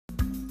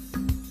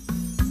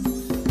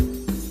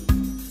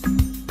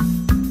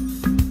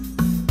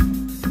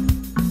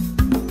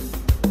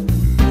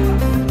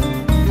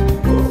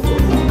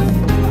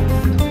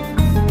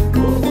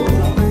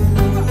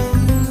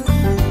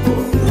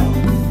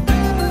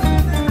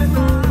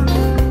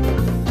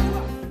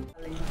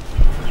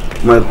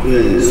My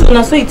queen. So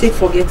now so you take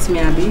forget me,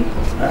 Abi?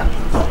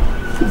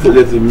 Who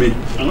forgetting me?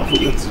 I'm not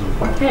forgetting you.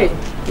 Hey,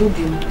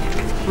 Obi,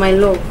 my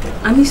love,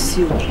 I miss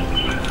you.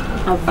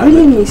 I've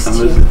really missed you.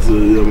 I miss you too.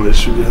 You're my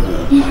sugar.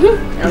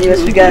 I'm your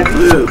sugar.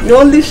 Yes. The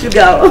only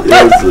sugar.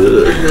 Yes.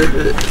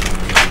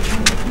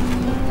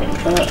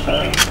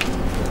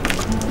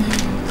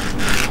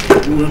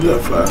 We're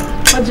not far.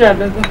 What's your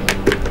baby?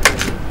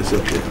 It's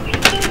okay.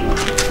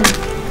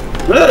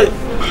 Hey!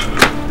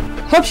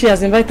 Hope she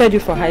has invited you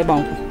for high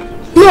bound.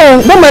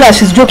 No, don't mind that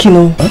she's joking.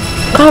 No. Huh?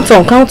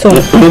 Count on.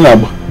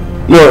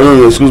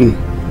 No, excuse me.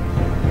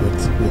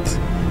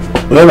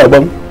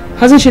 Wait.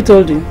 Hasn't she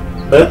told you?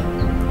 Eh?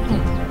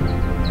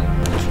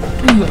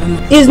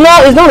 It's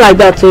not like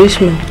that, so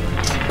Ishmael.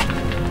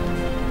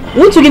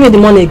 Won't you give me the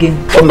money again?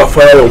 I'm not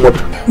fire your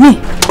mother. Me?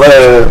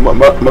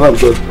 Madam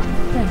said.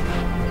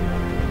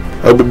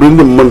 I'll be bringing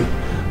the money.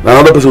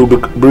 Another person will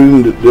be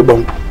bringing the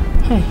bank.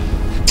 Hey.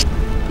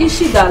 Is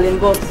she, darling,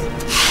 but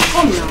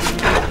come now.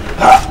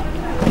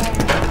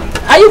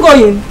 Are you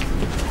going?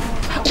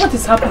 What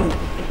is happening?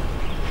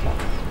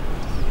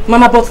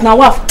 Mama, but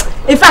Nawaf.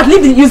 In fact,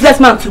 leave the useless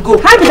man to go.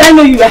 How did I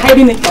know you were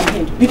hiding it from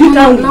him? Did you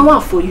tell me?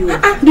 Nawaf for you.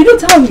 Did you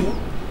tell me?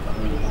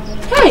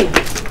 Hey!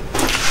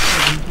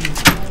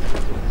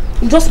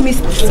 You just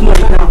missed this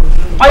money now.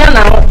 Oh yeah,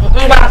 now.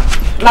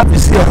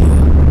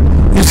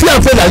 You see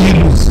I'm saying that you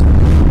lose.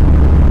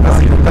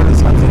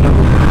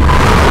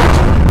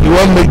 You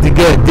won't make the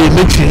girl, they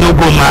make she no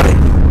go marry.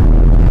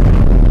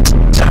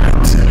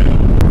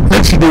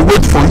 Make she they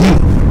wait for you.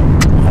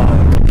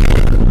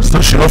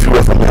 So she not feel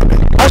wait for me.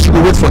 How she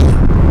go wait for you?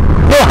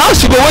 No, how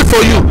she go wait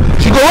for you?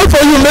 She go wait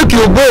for you, make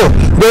you go.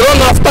 They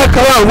run after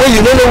crown where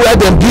you don't know where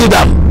they build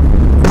them.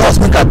 Because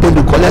make I tell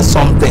you, collect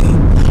something.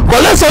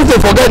 Collect something,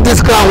 forget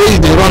this crown where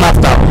they run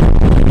after.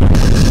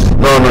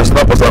 No, it's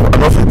not possible. I'm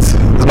not fit.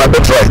 It's my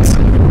birthright.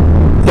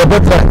 Your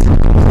birthright?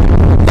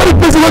 Not the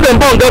person where they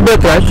born their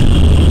birthright.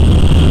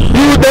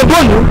 You they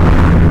born you?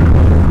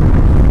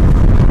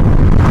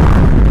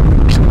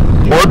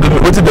 What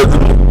did they do?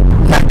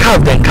 Na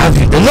carve them carve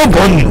you. They no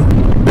born you.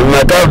 If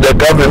my carve they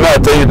carve me, now I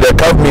tell you they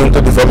carve me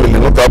into the family,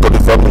 not out of the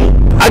family.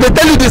 I dey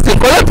tell you this thing,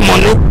 collect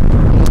money.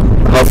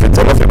 I'm not fit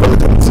collect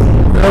anything.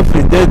 Not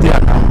fit, there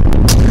now.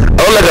 I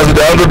don't like as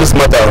they handle this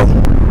matter.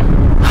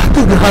 How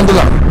do they handle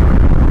it?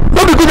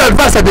 Not be good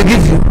advice I dey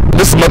give you.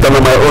 This matter na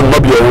my own,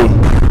 not be your own.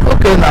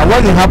 Okay, now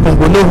when it happen,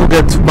 we know who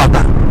get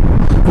matter.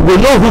 We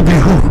know who be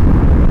who.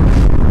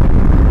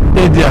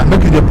 There,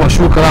 make you the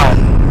pursue crown.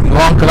 You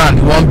want crown,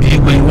 you want big,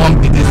 you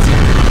want be this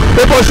thing.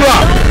 They pursue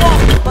am.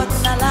 But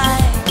na lie.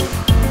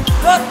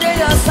 Don't dey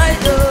your side,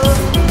 oh.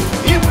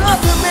 If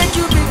not to make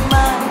you big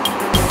man,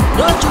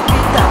 don't you be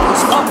that to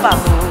stop am.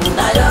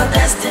 Now your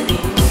destiny,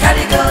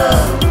 carry go.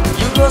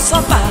 You go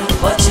suffer,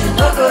 but you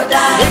no go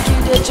die. Make you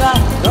dey try,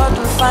 God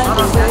will find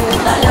a way.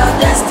 Now your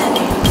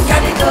destiny,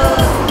 carry go.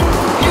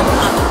 You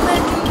have to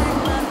make you big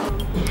man.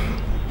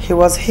 He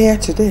was here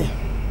today.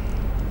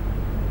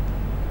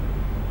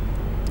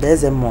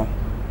 There's a more.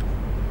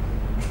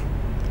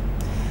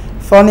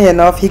 Funny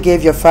enough, he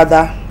gave your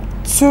father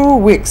 2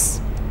 weeks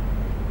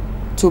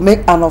to make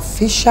an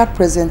official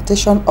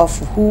presentation of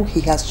who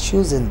he has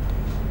chosen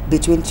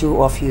between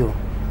two of you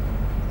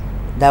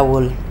that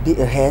will be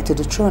a heir to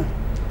the throne.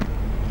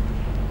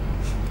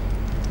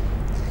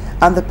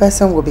 And the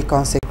person will be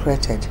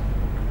consecrated.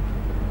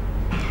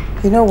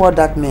 You know what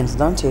that means,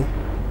 don't you?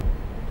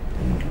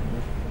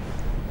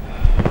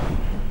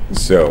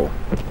 So,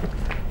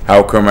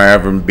 how come I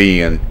haven't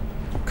been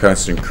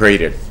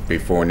consecrated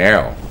before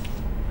now?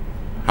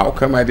 How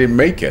come I didn't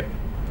make it?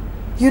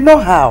 You know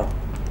how.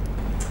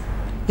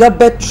 Your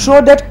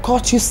betrothed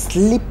caught you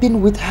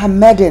sleeping with her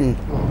maiden,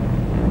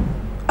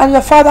 and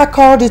your father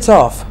called it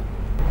off.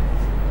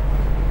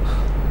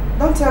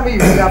 Don't tell me you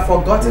have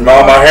forgotten.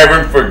 Mom, I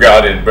haven't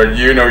forgotten, but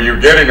you know, you're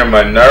getting on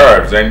my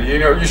nerves, and you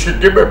know, you should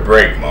give me a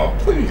break, Mom,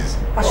 please.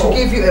 I should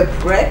give you a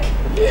break?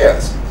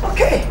 Yes.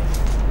 Okay.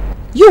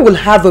 You will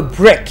have a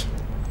break.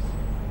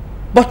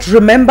 But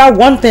remember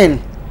one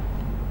thing.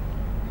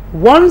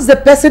 Once the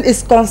person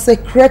is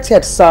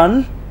consecrated,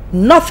 son,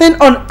 nothing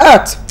on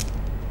earth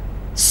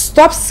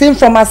stops him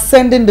from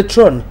ascending the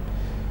throne.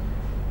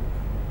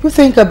 You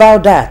think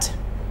about that.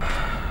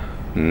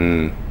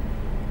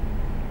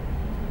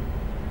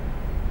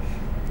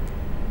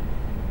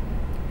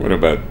 What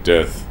about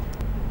death?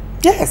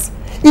 Yes.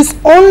 It's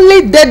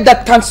only death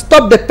that can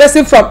stop the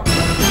person from...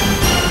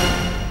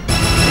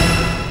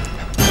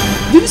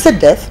 Did you say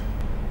death?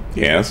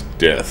 Yes,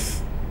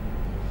 death.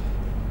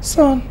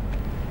 Son.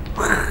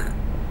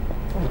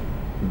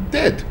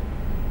 Dead.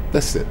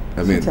 That's it.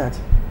 I mean... That.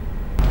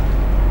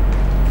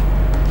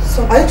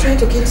 So are you trying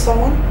to kill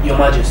someone? Your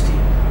Majesty.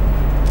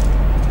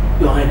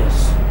 Your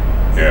Highness.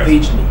 Yes.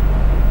 Page me.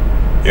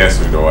 Yes,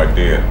 Udo, I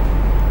did.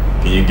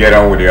 Can you get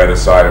on with the other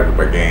side of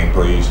the game,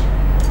 please?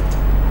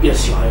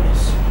 Yes, Your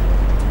Highness.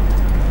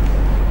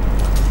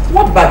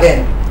 What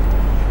bargain?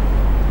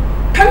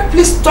 Can you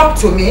please talk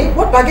to me?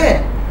 What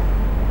bargain?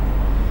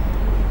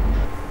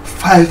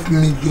 5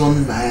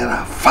 million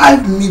naira.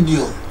 5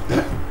 million.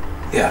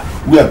 Yeah.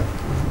 Where?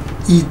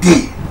 e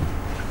dey.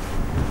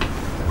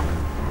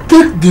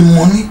 Take the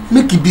money,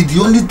 make it be the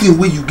only thing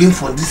where you gain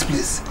from this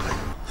place.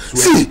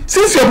 See,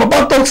 since your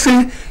papa talk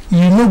say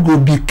you no go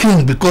be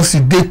king because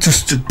you dey too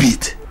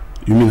stupid.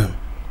 You mean him?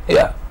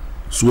 Yeah.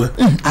 Swear?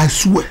 I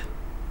swear.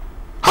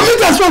 How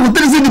many times I go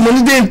tell you say the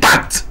money dey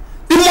intact?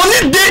 The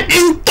money dey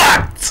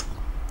intact.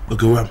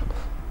 Okay, well.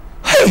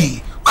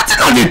 Hey, what did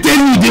I tell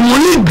you? The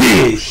money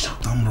dey.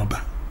 Shout, I'm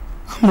robber.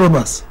 I'm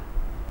robbers.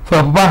 For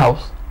your papa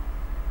house?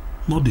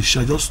 Not the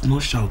shout, just no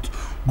shout.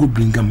 Go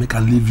bring and make her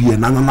live here.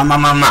 Nah.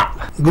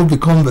 Go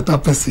become better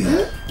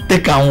person.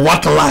 Take and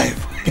walk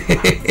alive.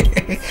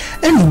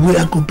 Anyway,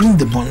 I could bring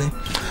the money.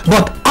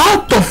 But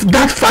out of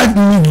that 5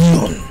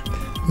 million,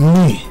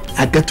 me,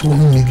 I get 1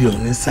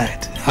 million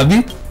inside. Have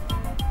you?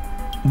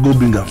 Go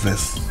bring her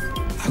first.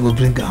 I go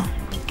bring her.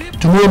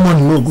 Tomorrow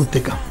morning, we'll go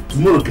take her.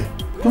 Tomorrow, okay?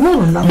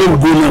 Tomorrow now. No,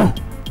 go now.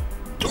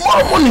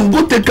 Tomorrow morning,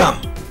 go take her.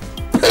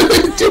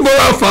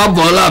 Tomorrow for a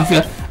ball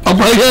affair. I'm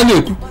right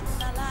here.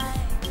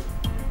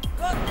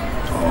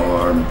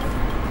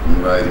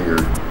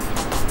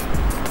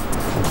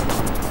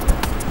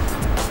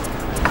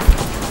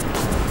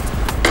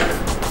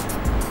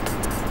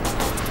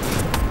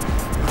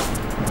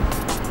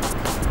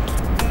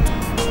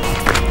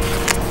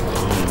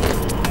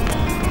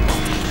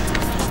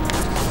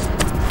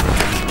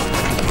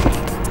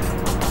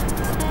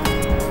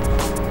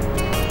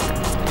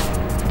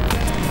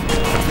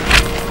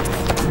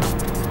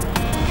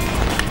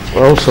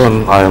 Well,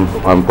 son,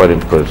 I'm quite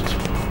impressed.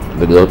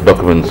 The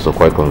documents are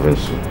quite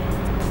convincing.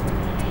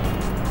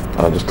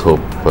 I just hope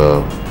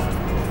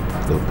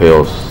they'll pay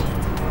us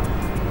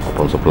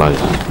upon supplies.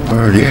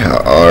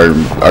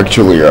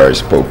 Actually, I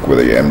spoke with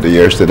the MD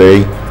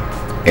yesterday,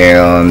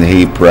 and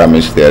he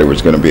promised that it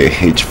was going to be a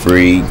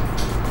hitch-free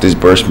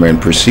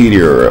disbursement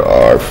procedure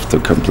after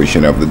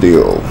completion of the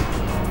deal.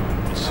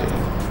 Let's see.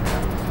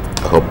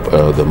 I hope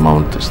the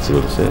amount is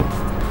still the same.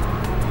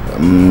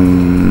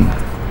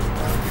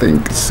 I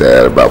think it's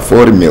at about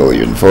 40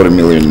 million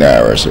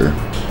naira, sir.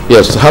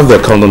 Yes, have the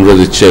accountant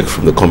ready to check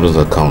from the company's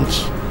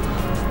accounts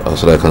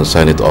so that I can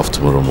sign it off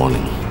tomorrow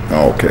morning.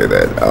 Okay,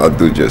 Dad. I'll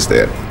do just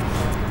that.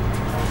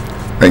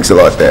 Thanks a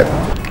lot, Dad.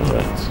 All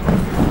right.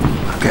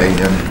 Okay,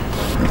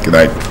 good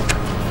night.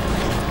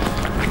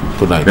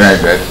 Good night. Good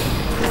night, Dad.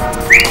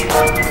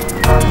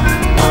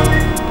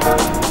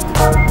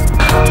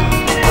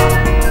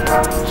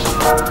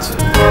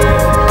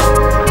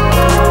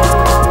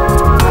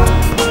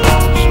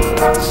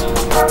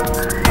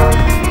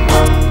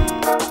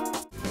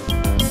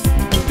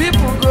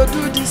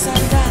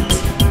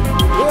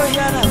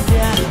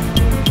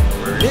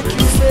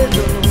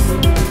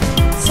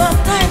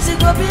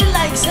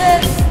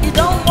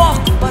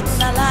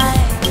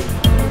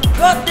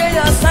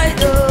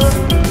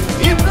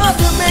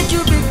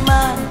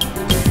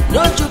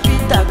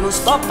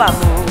 Stop am,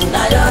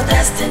 now your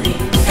destiny,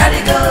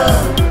 carry go.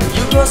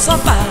 You go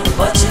suffer,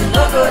 but you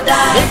no go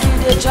die. Make you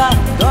dey try,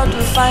 God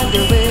will find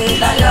a way.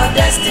 Now your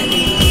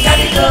destiny,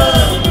 carry go.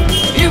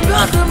 You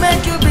got to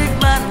make you big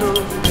man, no.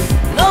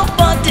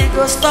 Nobody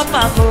go stop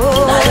am,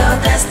 now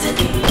your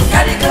destiny,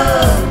 carry go.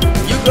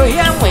 You go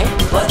here win,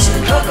 but you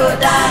no go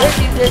die. Make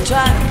you dey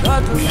try,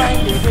 God will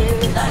find a way.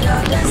 Now your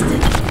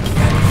destiny.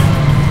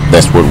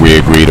 That's what we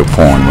agreed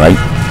upon, right?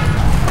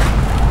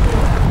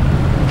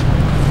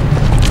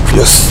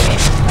 Yes.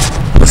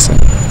 Listen,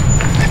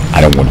 I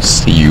don't want to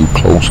see you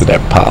close to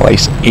that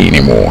palace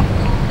anymore.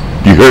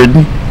 You heard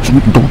me?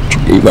 Don't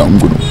you ever, I'm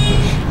gonna...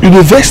 You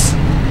the vest?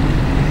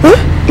 Huh?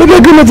 Let me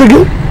go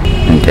again.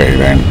 Okay,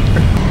 then.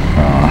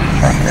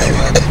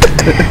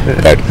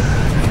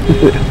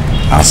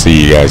 I'll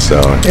see you guys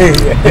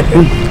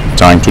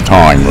time to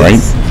time, right?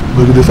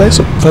 But we find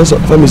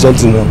me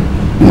something now.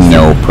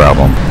 No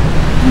problem.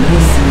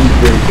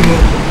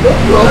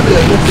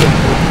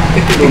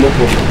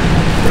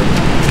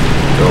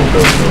 No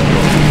problem.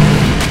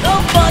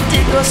 Nobody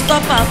go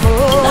stop am,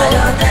 now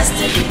your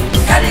destiny,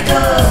 carry go.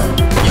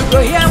 You go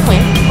here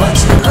win, but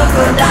you no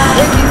go die.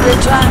 Make you dey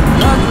try,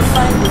 God will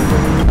find a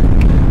way.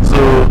 So,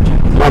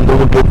 man,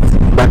 don't get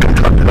back and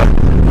track that.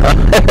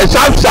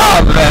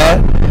 Sharp, man.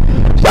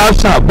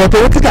 Sharp. But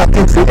what you can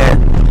think,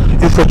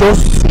 if you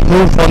just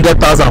move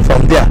 100,000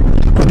 from there,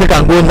 you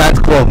can go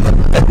nightclub.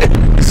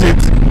 You see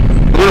it?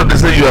 You know they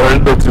say you are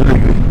an idiot,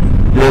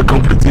 you're a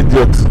complete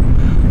idiot.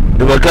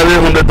 If I carry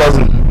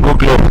 100,000, go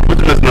club. Put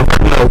it in a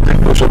phone, I'll take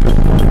for shopping.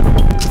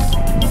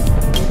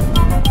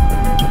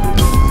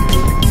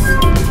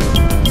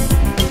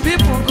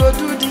 People go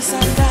do this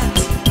and that,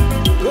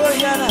 go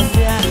here and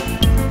there,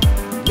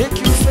 make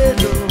you fail.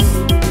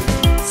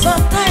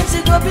 Sometimes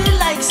it go be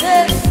like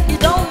say it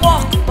don't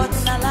work, but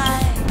na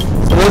lie.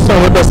 So that's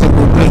what does it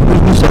bring?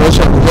 Bring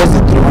solution because the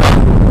truth.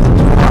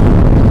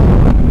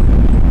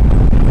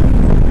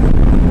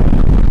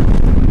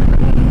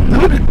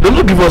 They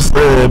don't give us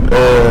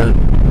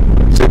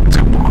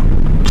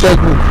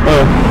checkbook.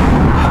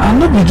 I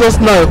know you just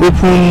now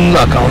open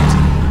account.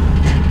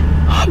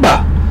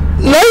 Haba,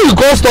 now you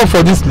go stop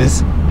for this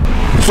place.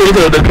 So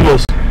they give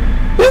us.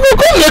 You go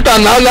come later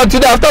now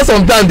today after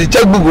some time the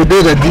checkbook will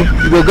be ready.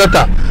 You go get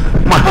her.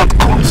 My heart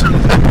comes.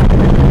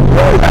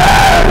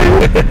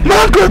 My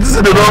heart comes.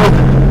 The wrong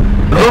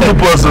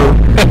people also.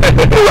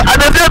 And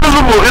they tell those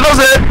people, you know,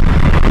 say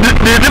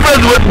the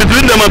difference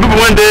between them and people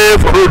when they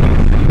for road.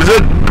 They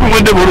say people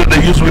when they for road they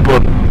use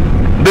weapon.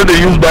 Then they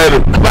use Bible.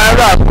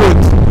 Bible are good.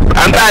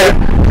 And I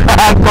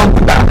come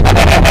to that.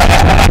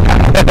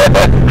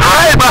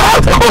 My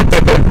heart comes.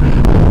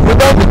 We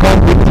don't become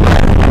big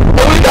man.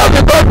 But we don't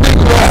become big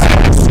man.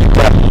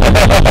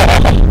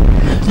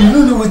 You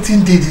don't know what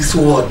in did this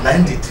word,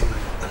 man did.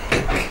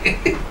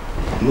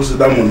 No, see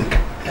that money.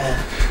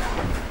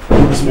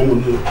 This money.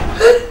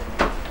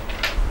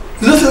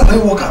 You don't say that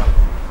you walk out.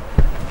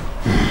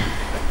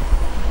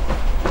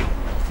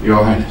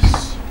 Your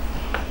Highness.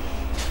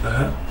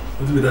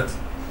 What do you that?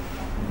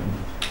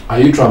 Are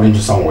you traveling to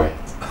somewhere?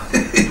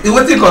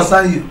 What thing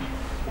concern you?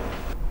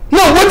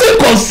 No, what thing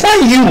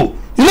concern you?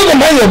 You don't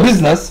mind your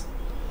business?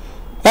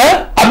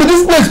 Huh? I mean,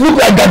 this place look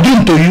like a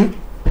dream to you.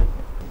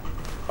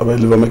 I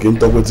believe I make him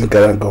talk with him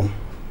carry and come.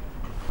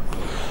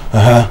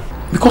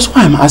 Because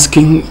why I'm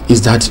asking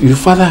is that your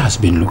father has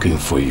been looking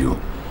for you.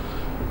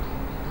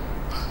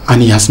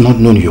 And he has not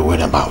known your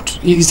whereabouts.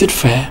 Is it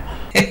fair?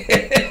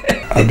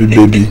 Happy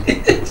baby.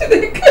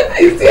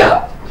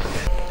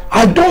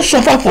 I don't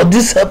suffer for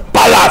this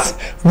palace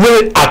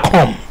where I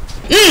come.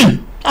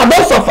 I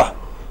don't suffer.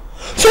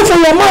 So for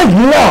your mind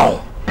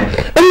now,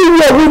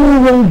 anywhere we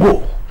won't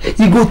go,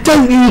 he go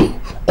tell you,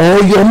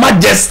 or your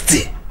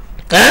majesty.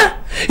 Huh?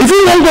 If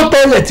you won't go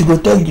toilet, he go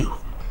tell you.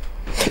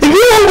 If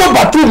you won't go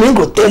bathroom, he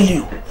go tell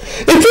you.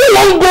 If you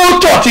won't go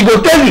church, he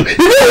go tell you. If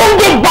you won't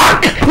go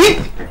back,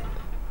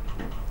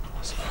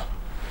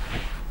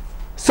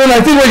 So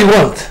I think what you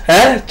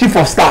want, Chief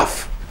of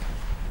Staff.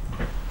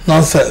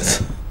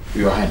 Nonsense.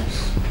 Your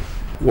Highness,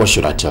 what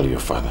should I tell your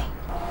father?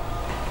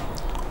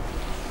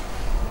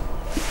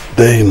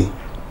 Then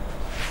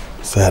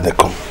say they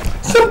come.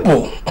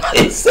 Simple.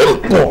 It's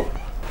simple.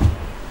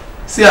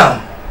 See,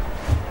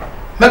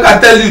 make I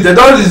tell you, they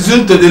don't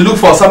resume to the look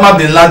for Osama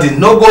bin Laden.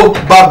 No go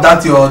back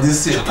that your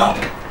this thing.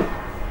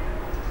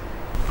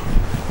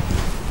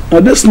 Now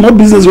this small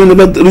business when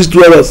never reach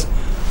 2 hours.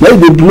 Now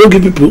they block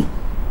people.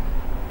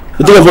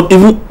 They talk about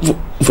even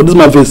for this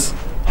man face.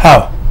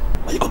 How?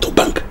 Now you go to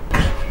bank.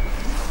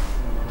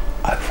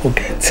 I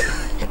forget.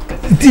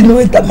 It didn't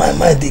enter my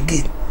mind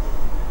again.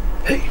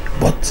 Hey,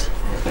 but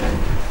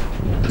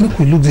look,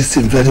 we look this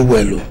thing very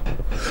well.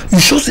 You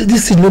sure say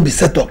this thing no be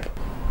set up?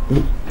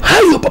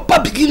 How your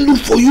papa begin look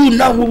for you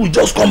now when we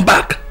just come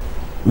back?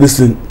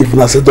 Listen, if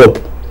you set up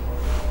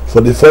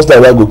for the first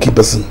time I go kill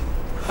person,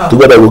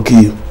 together I will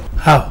kill you.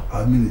 How?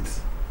 I mean it.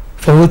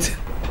 For what?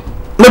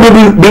 Let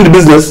me bring the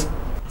business.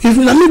 If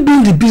you let me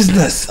bring the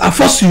business, I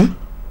force you.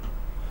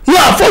 No,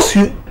 I force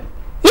you.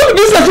 No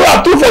business what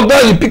I do for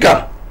God, you pick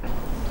up.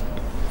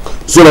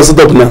 So I set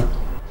up now.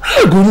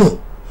 I go no.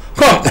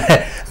 Come,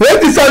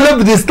 let this one not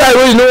be the style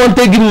where you no want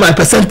to give me my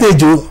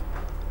percentage. Oh.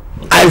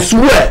 I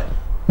swear.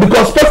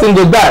 Because person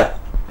go die.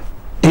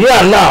 Here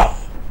and now.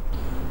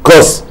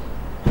 Cause.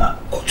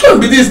 Which one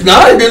be this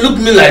now? They look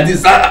me like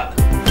this.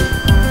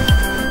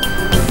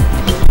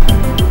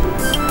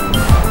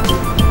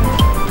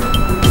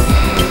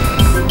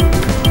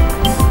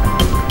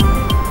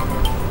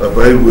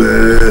 Very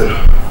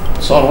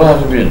well. Son, where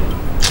have you been?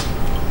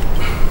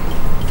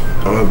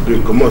 I have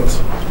been come out.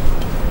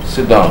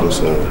 Sit down. Go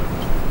somewhere.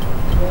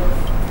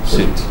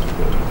 Sit.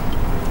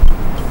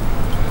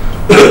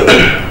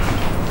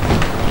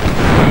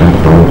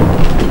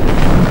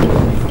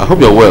 I hope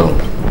you're well.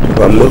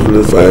 I'm not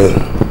really fine.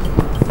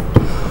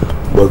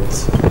 But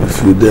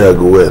if you're there, I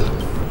go well.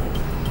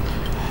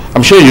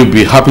 I'm sure you'll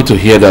be happy to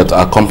hear that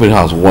our company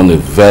has won a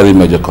very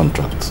major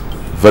contract.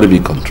 Very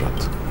big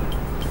contract.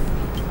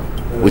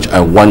 Which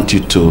I want you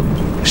to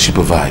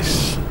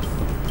supervise.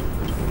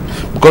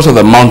 Because of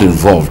the amount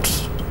involved,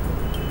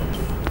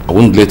 I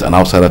wouldn't let an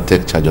outsider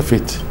take charge of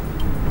it.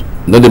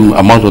 You know the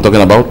amount we're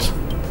talking about?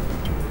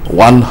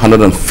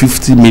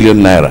 150 million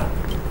naira.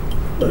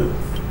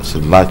 It's a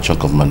large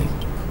chunk of money.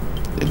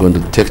 They're going to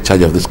take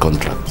charge of this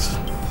contract.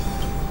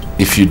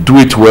 If you do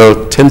it well,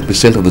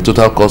 10% of the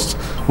total cost,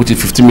 which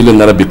is 50 million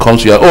naira,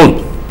 becomes your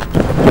own.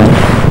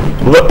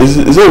 Is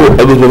it a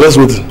progress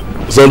with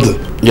something?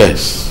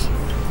 Yes.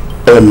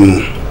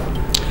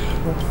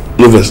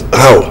 Novice,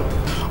 how?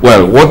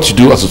 Well, what you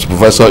do as a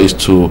supervisor is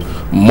to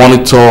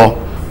monitor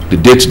the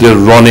day-to-day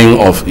running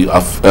of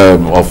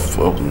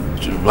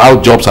how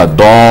jobs are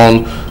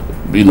done,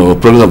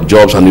 progress of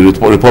jobs, and you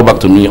report back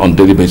to me on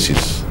daily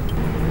basis.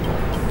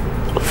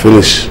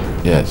 Finish.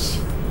 Yes.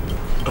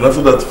 And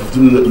after that,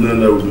 15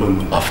 million with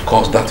money. Of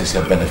course, that is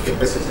your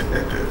benefit.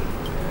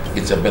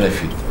 It's a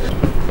benefit.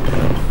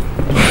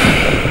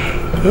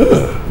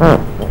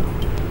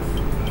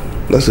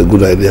 That's a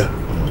good idea.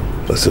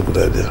 That's a good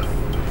idea.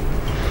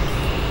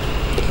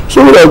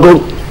 So when I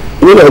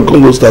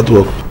go start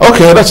work?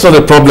 Okay, that's not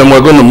a problem.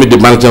 We're going to meet the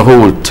manager who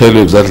will tell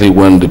you exactly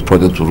when the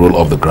project will roll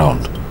off the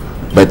ground.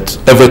 But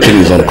everything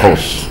is on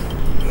course.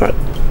 Right.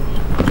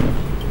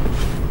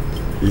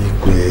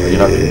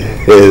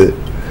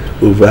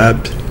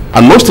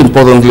 And most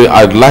importantly,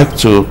 I'd like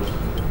to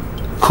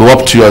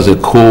co-opt you as a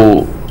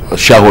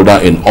co-shareholder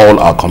in all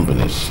our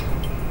companies.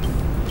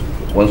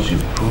 Once you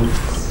prove,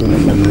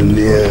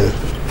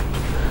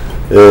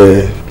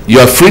 you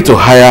are free to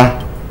hire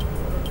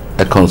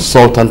a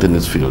consultant in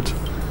this field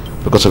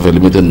because of your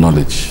limited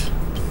knowledge.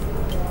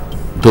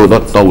 Though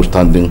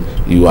notwithstanding,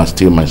 you are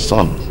still my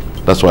son.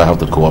 That's why I have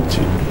to co-opt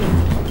you.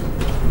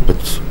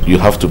 But you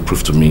have to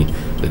prove to me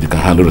that you can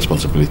handle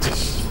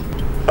responsibilities.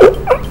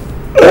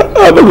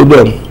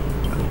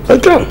 I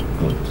can.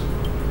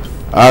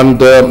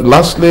 And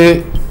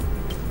lastly,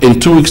 in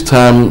 2 weeks'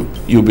 time,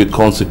 you'll be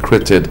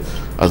consecrated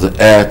as the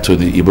heir to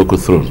the Igbo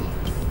throne.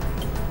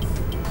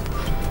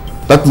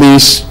 That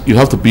means you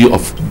have to be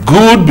of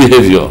good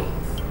behavior.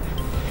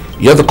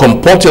 You have to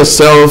comport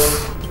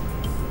yourself.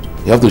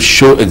 You have to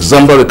show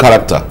exemplary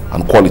character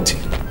and quality.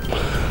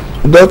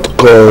 What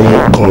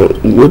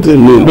do you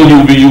mean? No,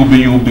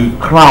 you'll be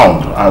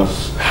crowned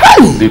as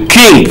the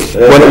king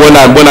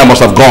when I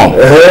must have gone.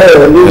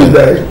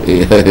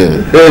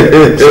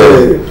 So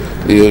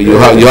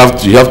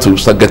you have to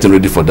start getting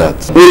ready for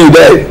that. When you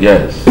die?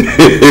 Yes.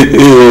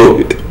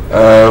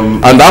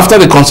 And after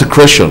the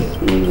consecration,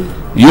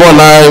 you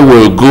and I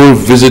will go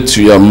visit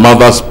to your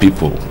mother's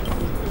people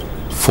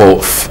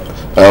for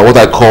what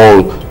I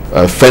call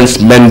fence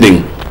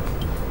mending,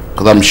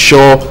 because I'm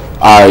sure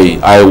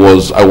I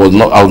was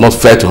not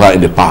fair to her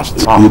in the past.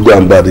 You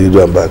done bad.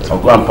 I'll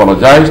go and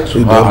apologize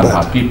to her and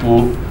her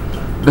people.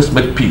 Let's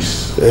make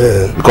peace.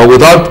 Because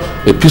without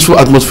a peaceful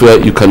atmosphere,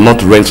 you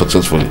cannot reign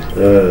successfully.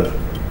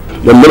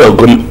 The mother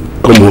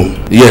come home.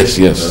 Yes.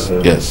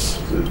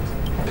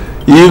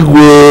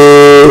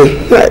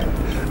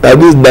 At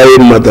this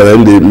dying matter,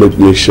 and they make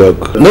me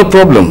shock. No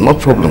problem.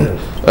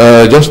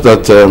 Just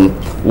that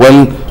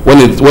when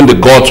the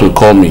gods will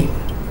call me,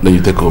 then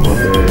you take over.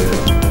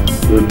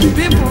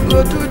 People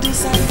go do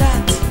this and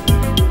that,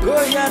 go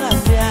here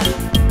and there,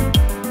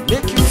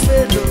 make you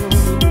fail.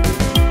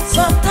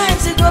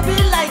 Sometimes it go be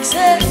like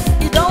say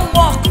it don't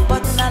work,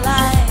 but na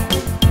lie.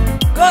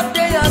 God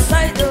dey your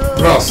side.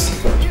 Bros,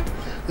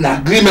 na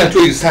agreement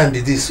where you sign be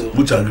this.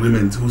 Which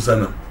agreement? Who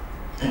sign am?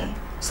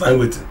 Sign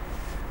waiting.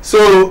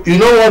 So you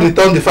know what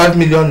return the 5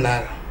 million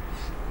naira?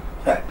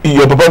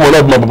 Your papa money,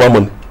 not my papa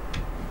money.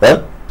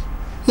 Huh?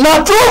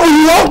 Na trouble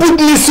you won't put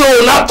me so.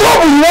 Na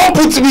trouble you won't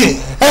put me.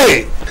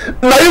 Hey.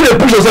 Now you dey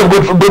push yourself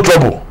go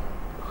trouble.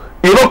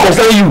 You don't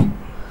concern you.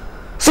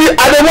 See,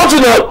 I don't want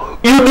you now.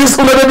 You this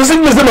me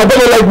say my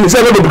brother like me. Say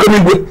I don't become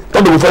Igbo.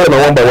 Don't be fire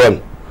one by one.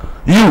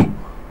 You.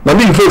 Now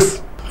me you face.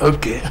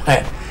 Okay.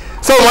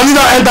 So money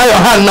don't enter your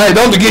hand now. You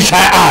don't begin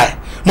shy eye.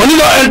 Money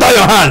don't enter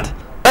your hand.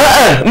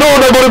 No,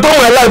 they're going to turn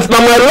my life.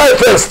 Now my life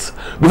first.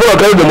 Before I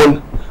carry the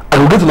money, I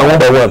will get to my one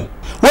by one.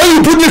 When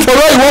you put me for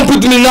where you won't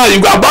put me now,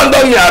 you go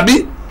abandon me,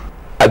 Abi.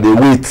 I dey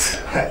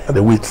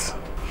wait.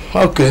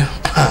 Okay.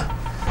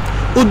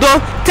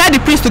 Udo, tell the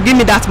prince to give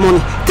me that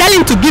money. Tell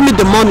him to give me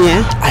the money,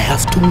 eh? I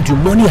have told you,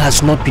 money has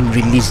not been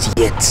released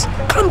yet.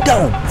 Calm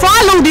down. For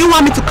how long do you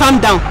want me to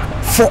calm down?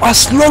 For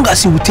as long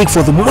as it will take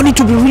for the money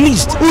to be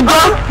released. Udo,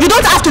 you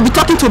don't have to be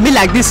talking to me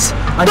like this.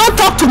 Don't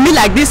talk to me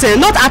like this, eh?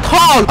 Not at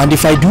all. And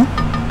if I do?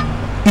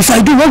 If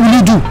I do, what will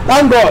you do?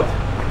 Thank God.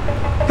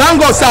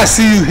 Thank God, sir, I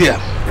see you here.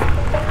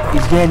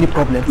 Is there any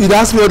problem? You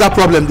ask me what that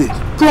problem there.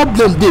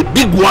 Problem there,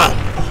 big one.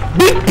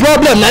 Big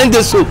problem, now in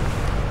this so. Are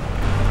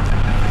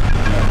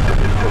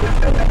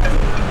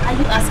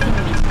you asking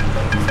me?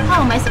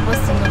 How am I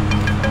supposed to know?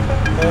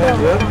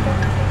 Well,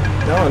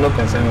 that one not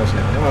concern us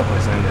now. That one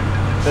concern them.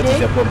 That is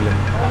your problem.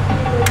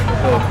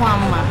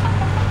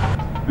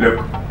 Look,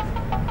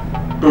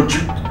 don't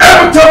you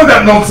ever tell me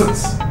that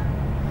nonsense!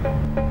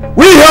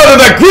 We had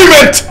an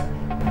agreement!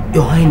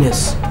 Your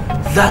Highness,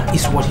 that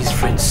is what his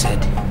friend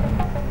said.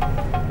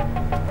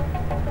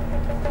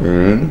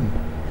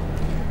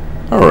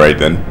 Alright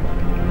then.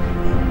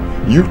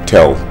 You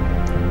tell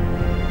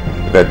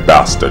that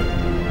bastard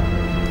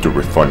to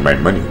refund my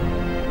money.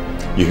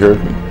 You heard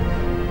me?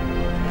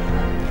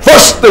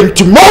 First thing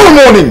tomorrow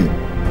morning!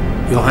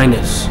 Your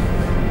Highness,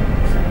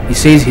 he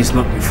says he's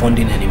not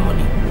refunding any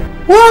money.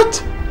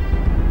 What?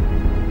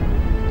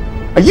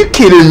 Are you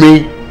kidding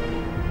me?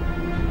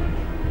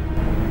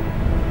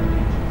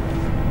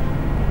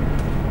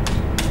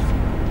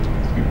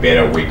 You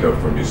better wake up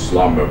from your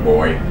slumber,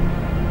 boy.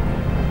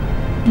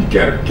 You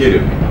gotta get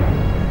him.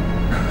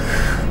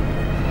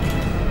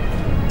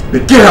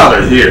 Then get out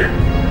of here!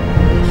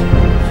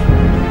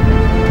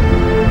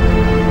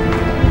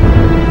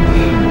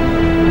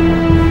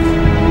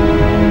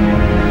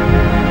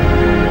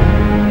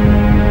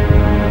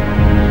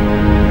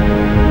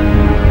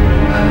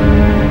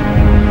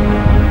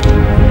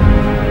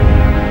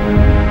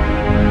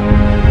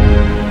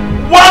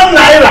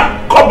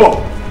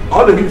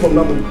 How they give you from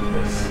that money?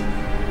 Yes.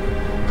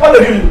 How they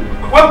give you?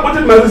 What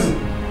is my reason?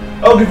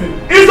 I'll give you.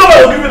 If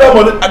somebody will give you that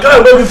money, I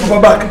can't go give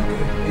it back.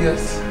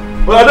 Yes.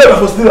 But I never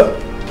for stealer.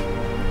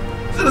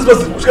 See this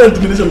person, which kind of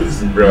intimidation is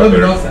this? Brother,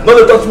 not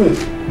they touch me.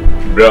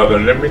 Brother,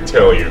 let me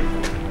tell you.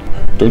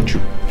 Don't you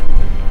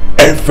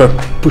ever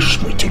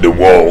push me to the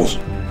walls.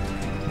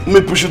 Me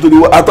push you to the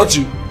wall. I touch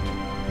you.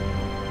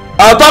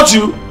 I taught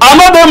you. I'm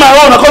not doing my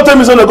own. I can't tell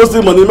me something. I go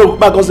steal money. Make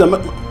back go steal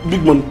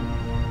big money.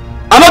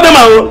 I'm not doing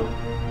my own.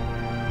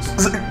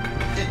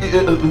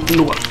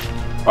 No.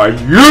 Are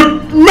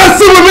you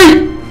messing with me?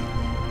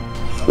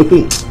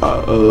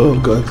 Oh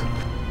God.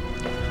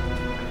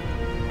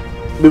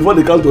 Before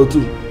they count to 2,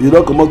 you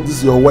don't come out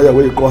this your wire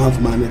where you call half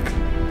my neck.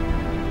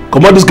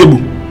 Come out this cable.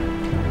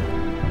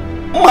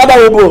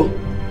 Mother will go.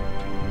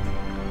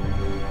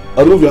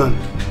 I'll remove your hand.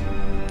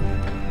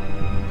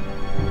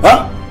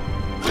 Huh?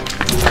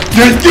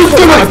 You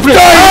my friend.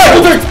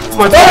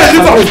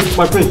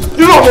 My friend.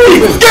 You know what?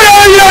 Get out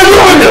of here!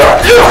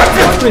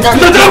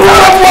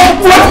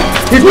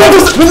 He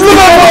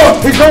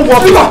don't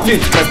walk.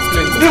 Please.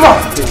 Leave her.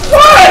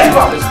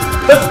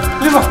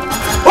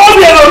 Hold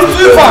me alone.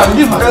 Leave her.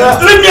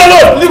 Leave me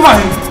alone. Leave her.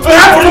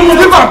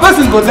 Leave her.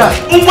 Person go die.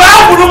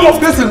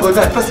 Person go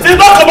die.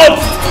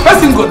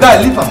 Person go die.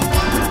 Leave her.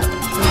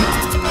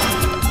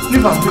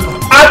 Leave her.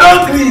 I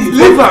don't agree.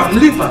 Leave her.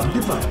 Leave her.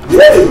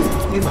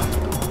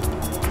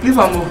 Leave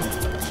her more.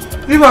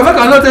 Leave her. Make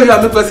I not tell you I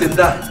make person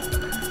die.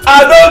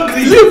 I don't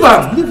agree. Leave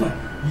her.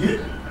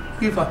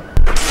 Leave her.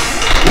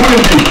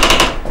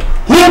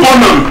 Who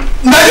born am?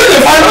 Now you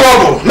dey find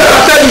trouble. Let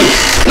I tell you.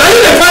 Now you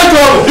dey find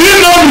trouble. You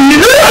know me.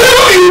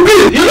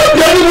 You know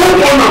the only one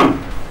born am.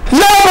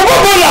 Now Papa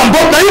born am,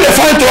 but now you dey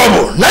find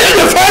trouble. Now you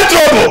dey find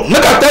trouble.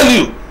 Make I tell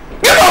you.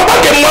 Give am back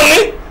the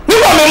money.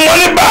 Give am the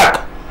money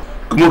back.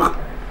 Come on.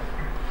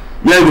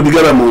 Me I go dig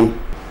am o.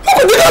 Who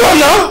go dig am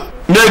now?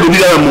 Me I go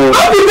dig am o.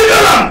 How you dig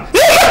am? You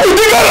have to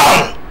dig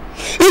am.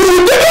 If you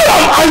dig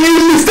am and you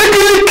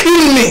mistakenly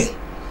kill me,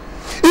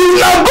 if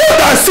na God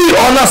I see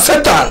or na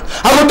Satan,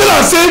 I go tell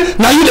am say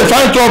na you dey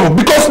find trouble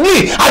because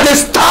me I dey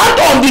stand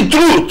on the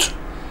truth.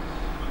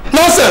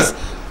 Nonsense.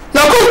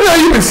 Na God me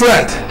and you be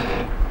friend.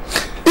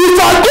 If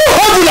I go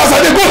heaven as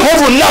I dey go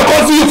heaven now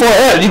come see you for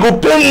hell, you go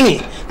pain me.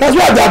 That's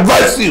why I dey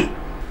advise you.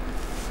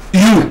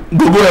 You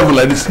go heaven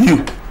like this.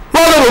 You.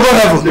 Why no go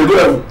heaven? They go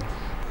heaven.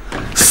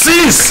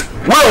 Since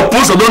where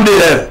opposed don dey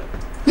hell,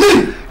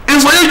 me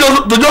it's for you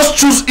to just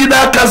choose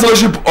either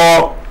councillorship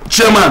or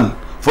chairman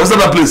for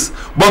certain place.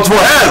 But for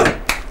hell,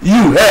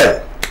 you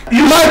hell.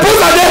 My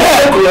post are there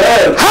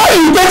hell. How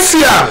you take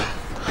see am?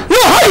 No,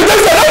 how you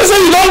take see am? Let me say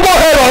you don't go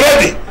hell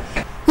already.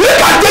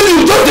 Make I tell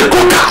you, just the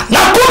cooker.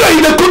 Now cooker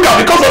you the cooker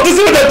because of this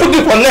thing they put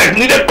you for neck.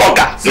 Need a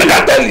cooker. Make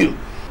I tell you.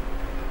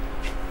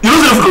 You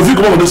don't say if you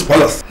come out of this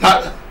palace.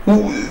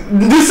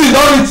 This is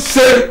don't reach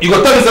say you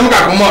go tell me say make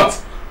I come out.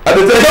 I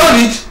dey tell you don't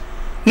reach.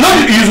 No,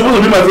 you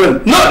supposed to be my friend.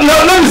 No,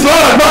 the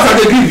small advice I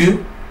dey give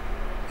you.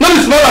 No,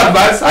 the small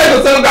advice. How you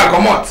go tell me make I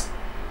come out?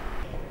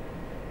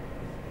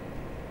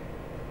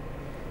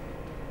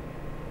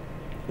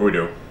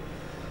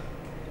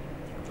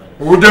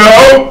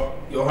 Udo!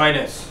 Your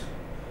Highness.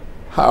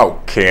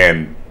 How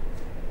can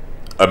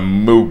a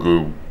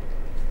Mugu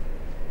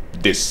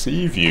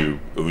deceive you,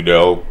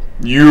 Udo?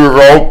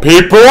 You're all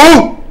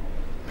people?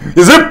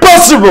 Is it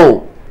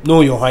possible?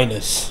 No, Your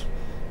Highness.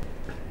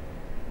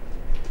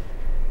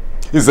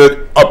 Is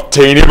it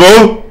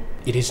obtainable?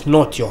 It is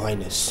not, Your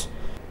Highness.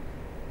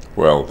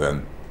 Well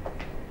then,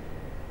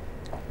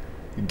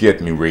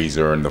 get me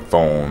Razor on the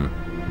phone.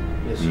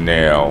 Yes.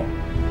 Now.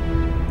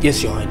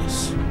 Yes, Your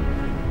Highness.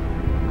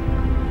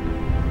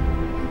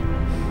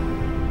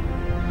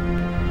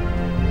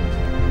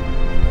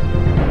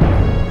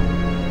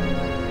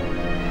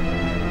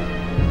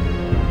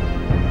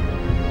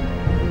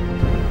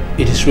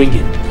 It is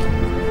ringing.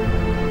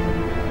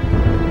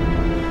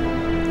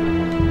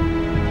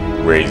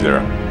 Razor.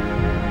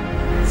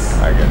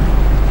 Again.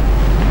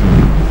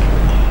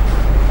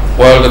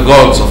 Well, the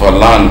gods of our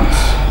land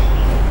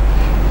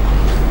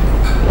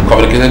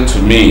communicated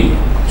to me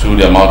through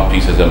their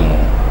mouthpieces and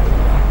more.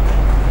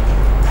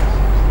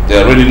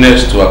 Their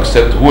readiness to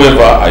accept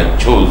whoever I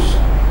chose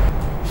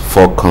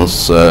for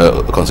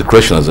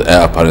consecration as the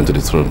heir apparent to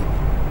the throne.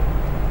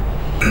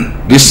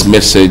 This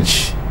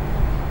message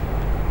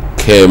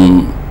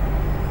came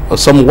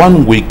some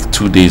 1 week,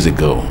 2 days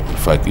ago,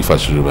 if I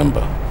should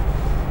remember.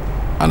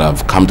 And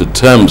I've come to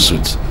terms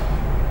with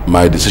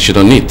my decision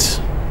on it,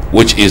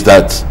 which is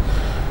that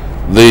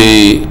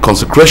the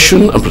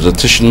consecration and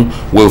presentation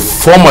will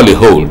formally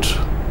hold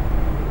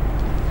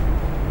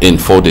in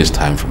 4 days'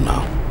 time from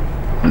now.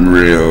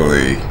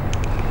 Really?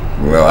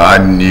 Well, I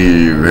knew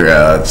you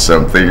had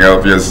something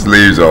up your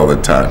sleeves all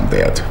the time,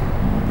 that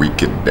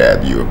wicked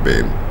dad you have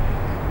been.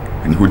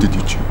 And who did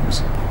you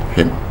choose?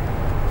 Him?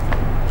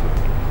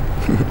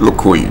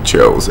 Look who you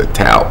chose, a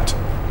tout,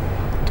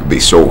 to be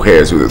sole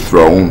heir to the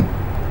throne.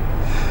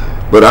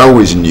 But I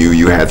always knew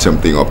you had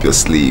something up your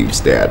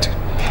sleeves, Dad.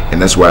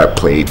 And that's why I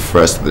played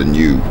faster than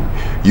you.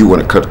 You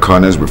want to cut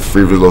corners with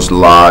frivolous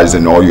lies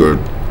and all your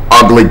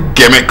ugly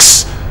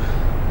gimmicks.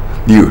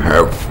 You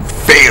have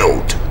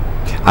failed.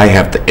 I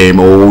have to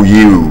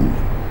MOU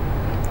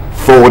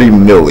 40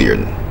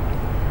 million.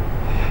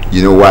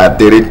 You know why I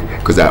did it?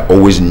 Because I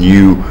always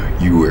knew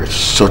you were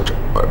such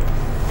a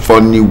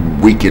funny,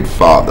 wicked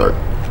father.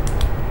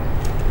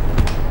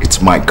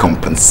 It's my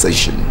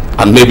compensation.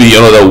 And maybe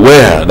you're not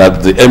aware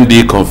that the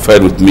MD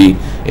conferred with me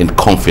in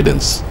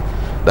confidence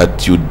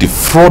that you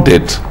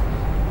defrauded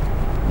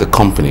the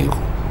company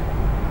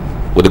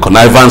with the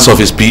connivance of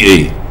his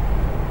PA,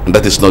 and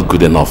that is not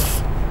good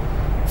enough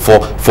for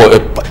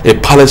a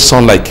palace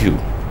son like you.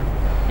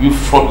 You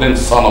fraudulent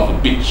son of a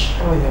bitch.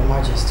 Oh, Your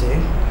Majesty.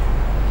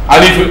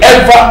 And if you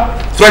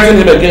ever threaten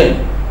him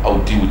again, I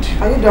will deal with you.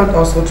 And you don't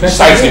also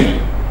threaten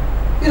him.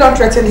 You don't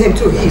threaten him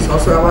too. He is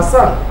also our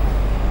son.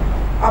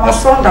 Our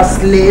son that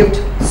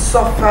slaved,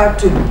 suffered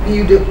to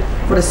build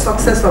for the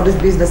success of this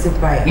business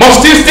empire.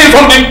 Must he steal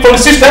from the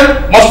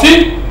system? Must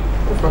he?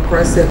 For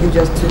Christ's sake, he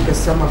just took a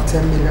sum of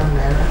 10 million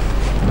naira.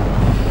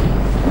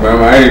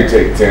 Mama, I didn't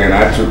take 10.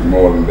 I took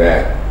more than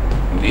that.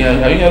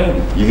 Yeah,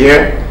 you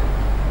hear?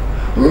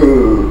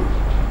 Ooh.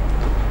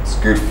 It's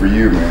good for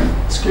you,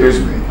 man. Excuse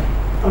me.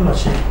 I'm not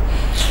sure.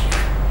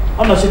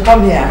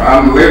 Come here.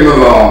 I'm leaving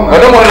alone. I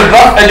don't want the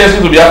draft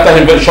agency to be after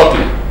him very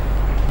shortly.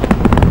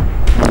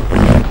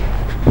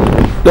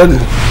 Daddy.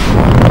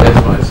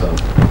 Yes, my son.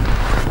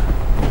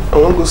 I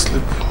want to go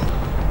sleep.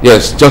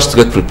 Yes, just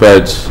get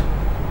prepared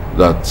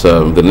that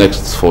the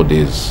next 4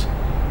 days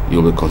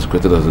you'll be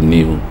consecrated as a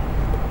new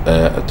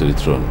heir to the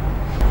throne.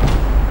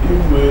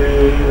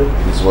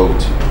 It is well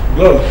with you.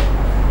 Go.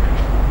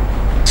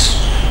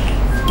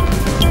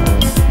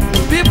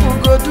 People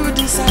go do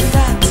this and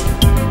that,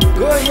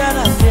 go here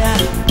and there,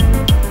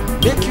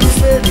 make you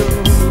fail.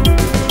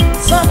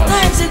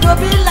 Sometimes it go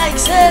be like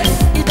say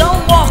it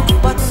don't work,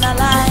 but na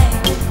lie.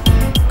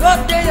 Go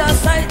to your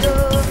side,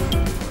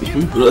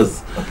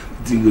 Bros,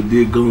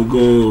 you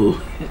go.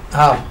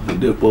 How?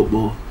 Go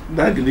popo.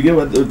 That you get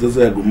what to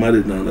say I go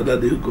married now.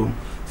 That day you come.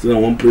 See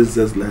one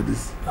princess like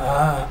this.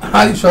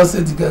 How you sure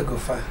say the girl go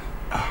fine?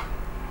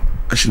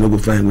 I should not go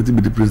fine. What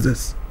be the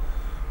princess?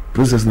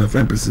 Princess na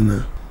fine person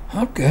now.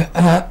 Okay.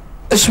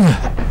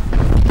 Ishmael.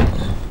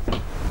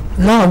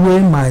 Now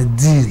when my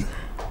deal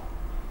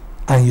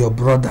and your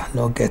brother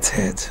no get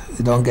head,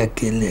 you don't get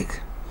kill leg.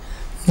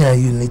 Yeah,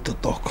 you need to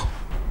talk.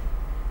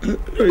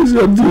 Is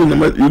your deal?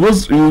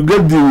 You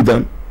get deal with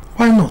them.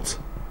 Why not?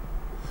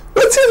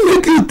 What you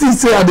make you think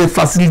say they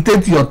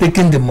facilitate you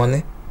taking the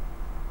money?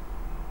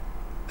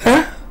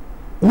 Eh?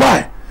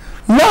 Why?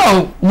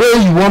 Now where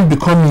you want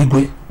become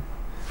Igwe?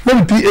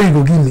 Maybe PA you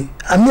go give me.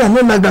 I mean I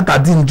don't like that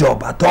Adin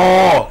job at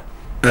all.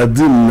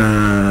 Adin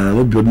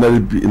no be ordinary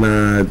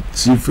na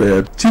chief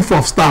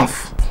of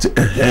staff.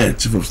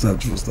 Chief of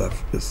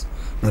staff. Yes,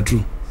 not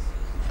true.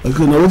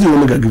 Okay, now what do you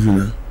want to give you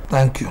now?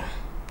 Thank you.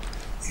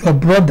 Your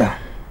brother.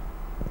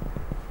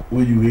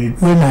 When you hate?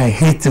 When I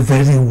hate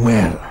very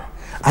well.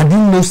 I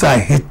didn't know so I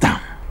hate them.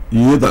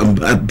 You hate them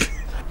badly.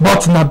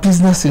 But my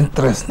business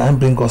interest now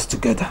bring us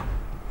together.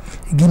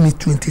 You give me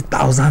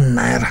 20,000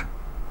 naira.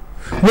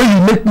 When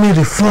you make me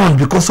refund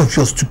because of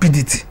your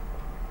stupidity.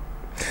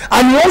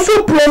 And you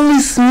also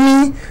promise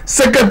me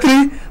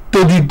secretary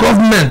to the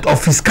government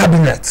of his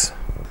cabinet.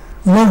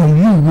 Now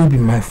you will be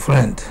my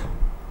friend.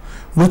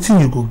 What thing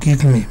you go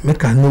give me,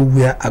 make I know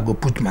where I go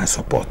put my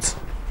support.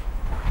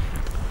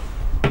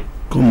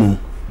 Come on.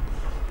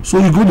 So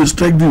you go to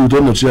strike deal with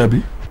Onochi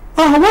Abi?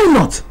 Ah, why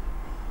not?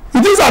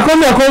 You think I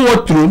come here, I come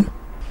work throne?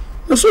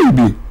 That's what you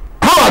be.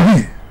 How I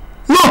be?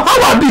 No, how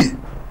I be?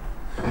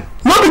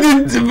 Not the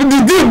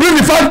deal bring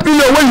the 5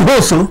 million when you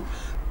hold so.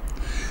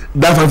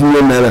 That 5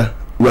 million naira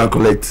we are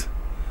collect.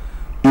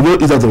 You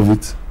don't eat out of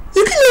it.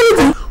 You can eat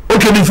anything.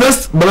 Okay, the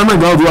first banana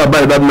ground I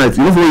buy that night,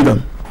 you don't eat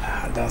them.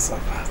 I don't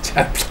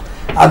suffer.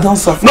 I don't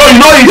suffer. No, you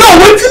know it. No,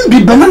 waiting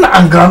be banana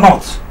and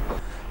granite.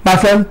 My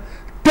friend,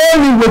 tell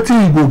me what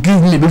you go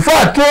give me before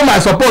I throw my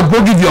support.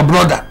 Go give your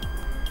brother.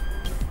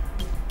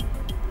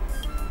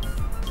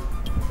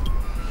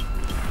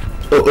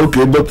 Oh,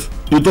 okay, but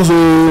you told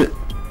me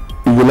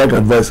you would like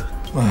advice.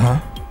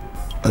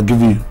 I'll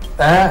give you.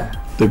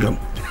 Take them.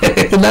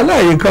 No,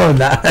 you call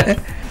that.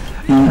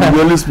 You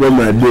only spend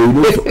my day. You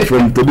know,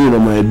 from today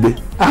on my day.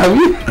 Are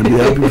we? I'll be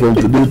happy from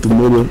today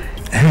tomorrow.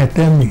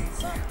 Tell me,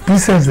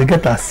 princess they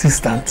get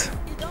assistant.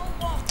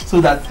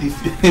 So that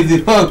if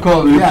they don't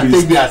come, yeah,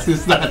 take the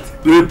assistant.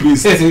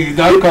 Rapist. You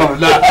don't come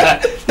now.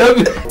 Tell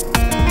me.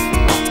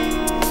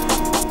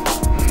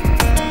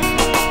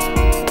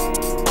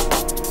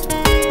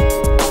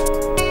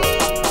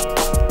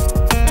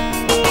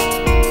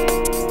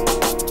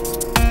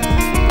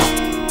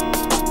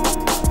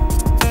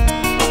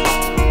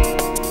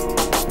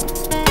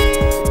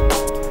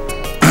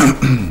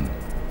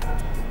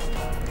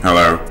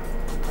 Hello.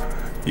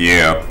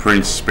 Yeah,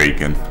 Prince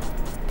speaking.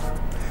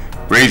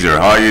 Razor,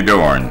 how you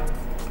doing?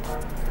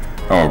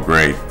 Oh,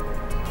 great.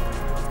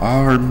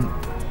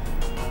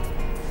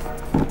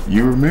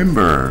 You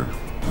remember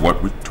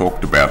what we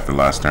talked about the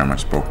last time I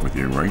spoke with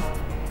you, right?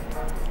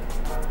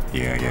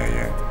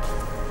 Yeah.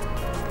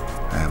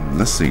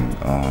 Listen,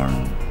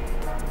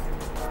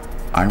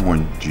 I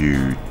want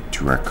you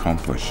to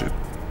accomplish it.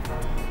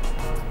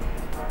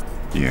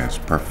 Yes,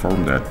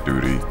 perform that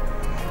duty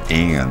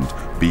and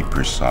be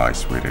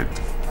precise with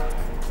it.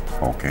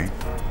 Okay?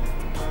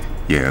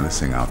 Yeah,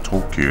 listen, I'll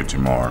talk to you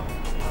tomorrow.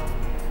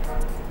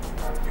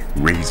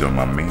 Razor,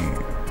 my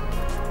man.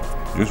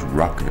 Just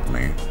rock it,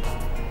 man.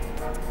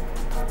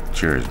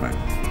 Cheers, man.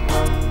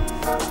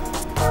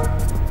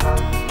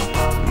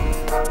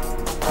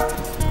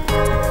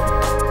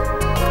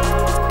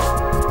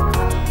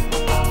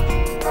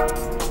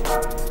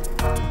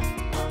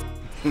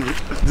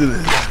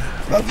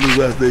 That was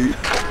what I say.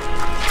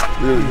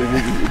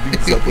 Big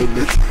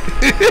disappointment.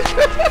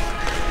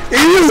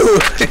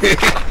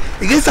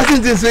 You get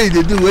certain things where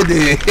they do where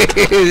they.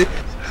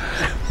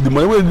 The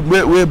money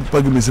where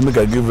Pagi me say make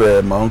I give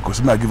my uncle,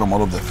 say make I give him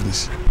all of the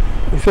finish.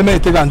 You say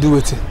make take and do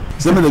it.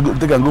 Say make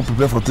they can go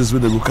prepare for things where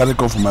they go carry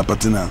come for my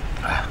party now.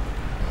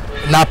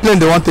 Now plane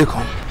they want take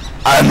come.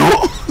 I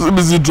know. So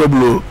me see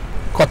trouble.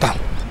 Cut am.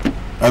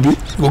 Abi?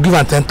 Go give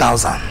am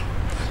 10,000.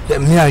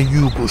 Then me and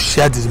you go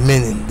share the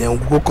remaining. Then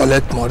we go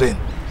collect money.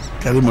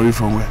 Carry money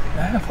from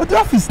where? For the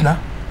office now.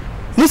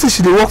 You say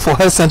she dey work for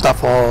health center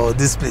for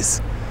this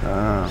place.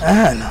 No.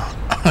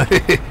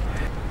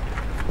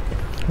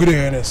 Good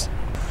day, Ernest.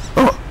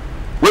 Oh,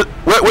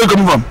 where you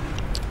coming from?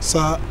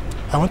 Sir,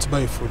 I want to buy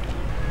you food.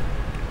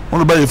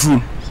 Want to buy you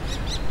food?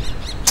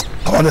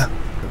 Come on there.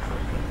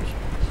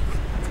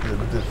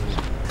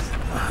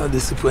 They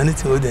see for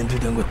anything what they do,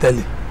 then go tell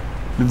you.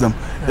 Leave them.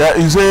 Yeah,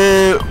 you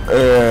say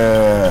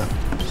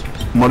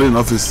money in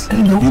office.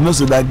 You know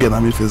so that girl,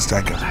 I'm first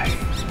striker.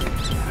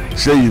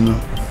 Sure you know.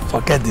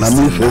 Forget this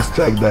I'm thing. first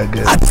strike that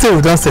girl. I say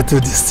we don't settle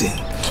this thing.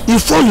 You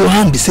fall your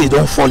hand, be say you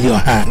don't fall your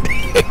hand.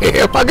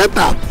 Forget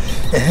that.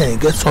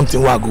 Get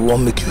something where I go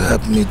want make you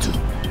help me do.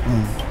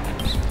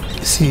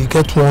 You see, you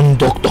get one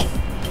doctor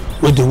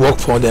where they work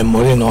for the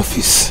marine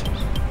office.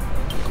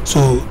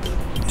 So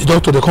the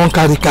doctor they can't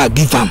carry car,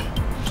 give him.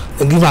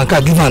 They give him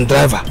car, give him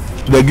driver.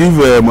 They give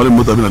marine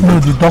motor. No,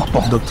 the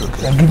doctor.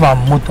 They give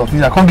him motor.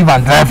 They can't give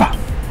him driver.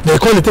 They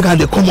call the take and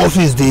they come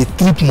office, they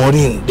trip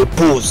marine, they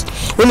pose.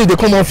 When they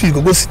come office,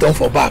 go sit down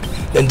for back.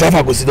 Then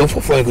driver go sit down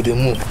for front, go they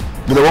move.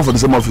 But they work for the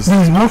same office?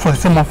 They work for the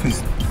same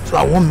office. So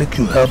I want make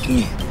you help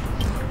me.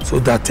 So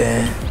that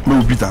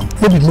we beat them.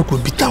 Maybe make we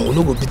beat them, we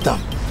no go beat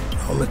them.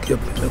 I'll make you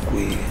make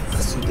we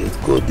as you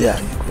go there,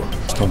 you go.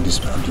 Stop this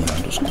building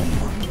and just come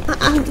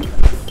on.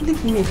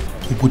 Leave me.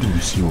 Nobody will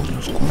see all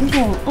those come.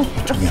 No.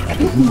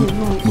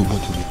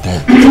 Nobody will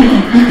tell.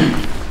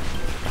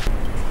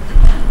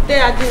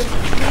 There,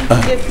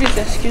 please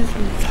excuse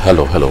me.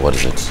 Hello, what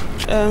is it?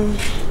 I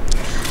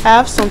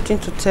have something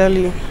to tell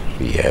you.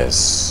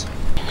 Yes.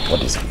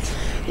 What is it?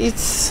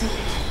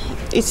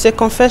 It's a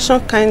confession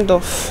kind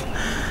of.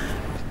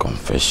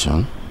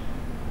 Confession?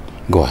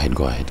 Go ahead. You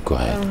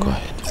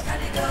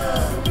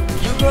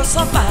go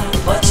suffer,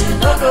 but you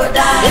no go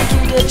die. Make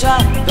you dey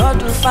try,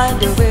 God will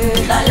find a way.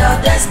 Now your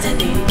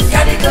destiny,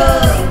 carry go.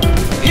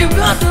 You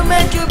got to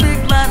make you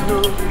big man,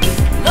 no.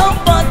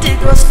 Nobody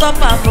go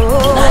stop am,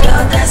 oh. Now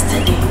your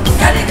destiny,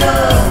 carry go.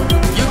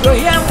 You go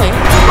hear me.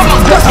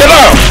 Get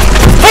out!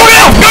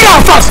 Get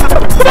out fast!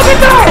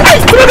 Get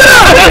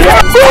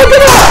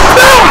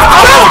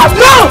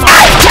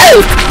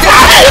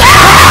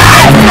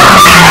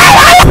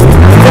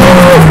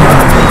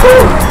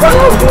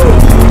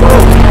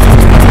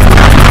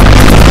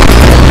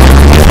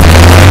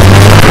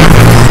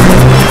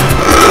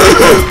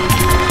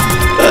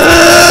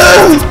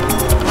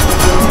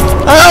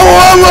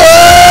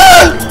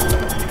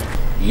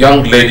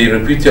Young lady,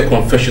 repeat your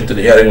confession to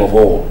the hearing of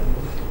all.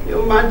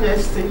 Your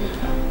Majesty,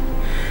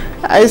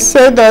 I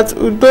said that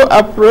Udo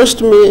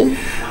approached me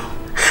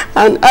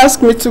and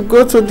asked me to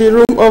go to the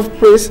room of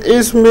Prince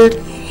Ishmael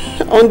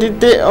on the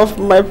day of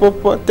my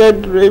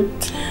purported rape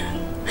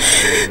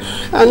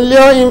and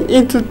lure him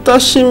into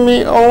touching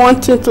me or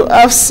wanting to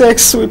have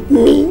sex with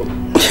me.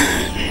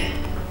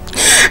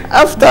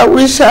 After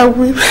which I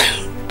will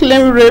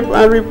claim rape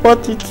and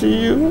report it to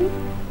you.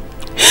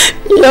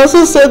 He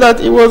also said that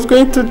he was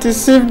going to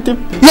deceive the...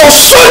 You're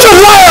such a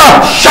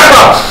liar! Shut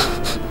up!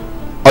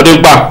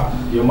 Odimba,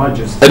 Your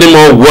Majesty. any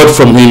more word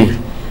from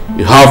him,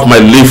 you have my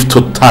leave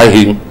to tie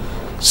him,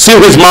 seal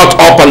his mouth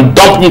up and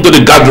dump him into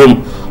the guard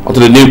room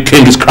until the new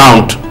king is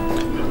crowned.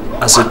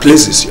 As it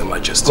pleases, Your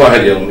Majesty. Go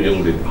ahead, young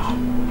lady.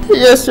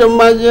 Yes, Your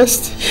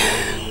Majesty.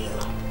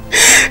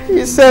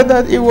 He said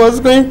that he was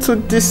going to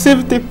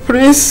deceive the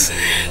prince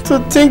to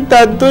think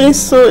that doing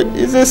so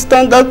is a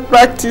standard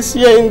practice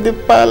here in the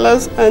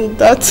palace and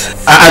that...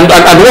 And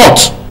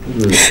what?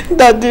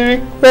 That the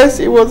request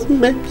he was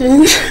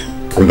making...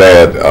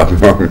 That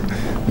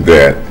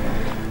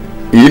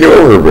you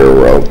know her very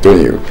well,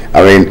 don't you?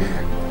 I mean,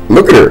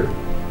 look at her.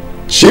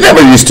 She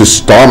never used to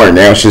stammer,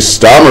 now she's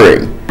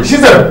stammering. She's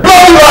a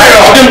bloody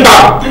liar!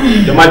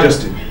 Odimba! Your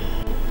Majesty.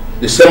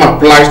 The same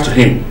applies to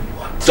him,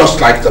 just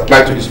like it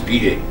applied to his PA.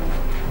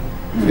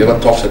 If he ever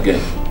talks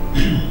again.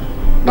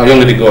 Now, young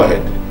lady, go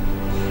ahead.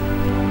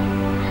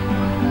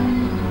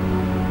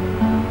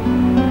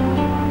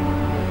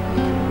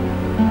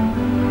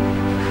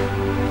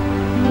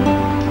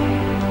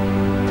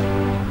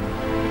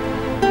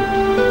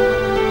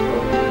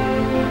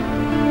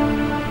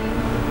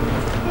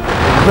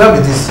 Where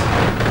is this?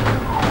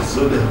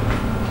 So there.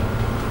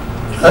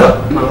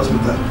 Huh? In the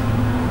hospital.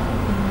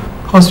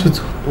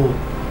 Hospital?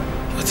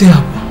 What thing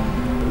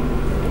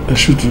happened? I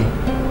shoot you.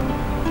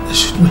 They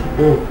shoot me?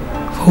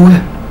 For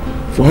where?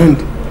 For hand.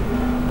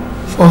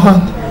 For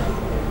hand?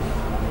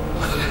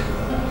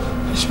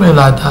 Ishmael,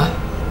 I die.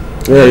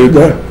 Yeah, you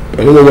die. I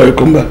don't know why you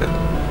come back.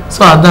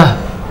 So I die?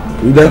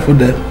 You die for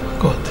that.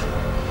 God.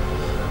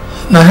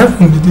 Now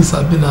heaven with this,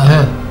 I've been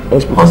ahead.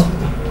 Hospital.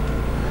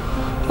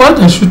 Why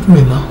they shoot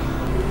me now?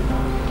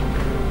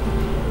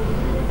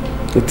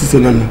 What is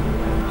your name?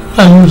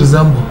 And you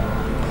resemble.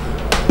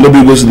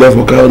 Nobody goes to die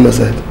for car owner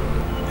side.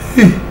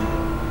 Hey.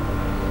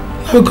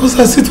 Because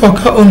I sit for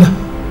car owner.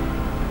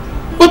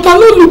 But I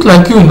don't look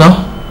like you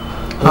now.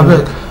 I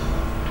beg.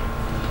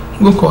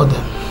 Go call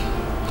them.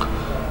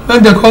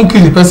 When they come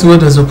kill the person where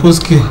they're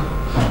supposed to kill.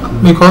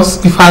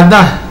 Because if I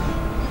die,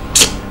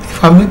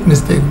 if I make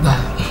mistake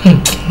die, hey.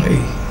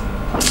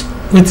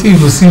 Wait till you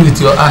go see with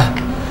your eye.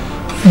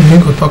 You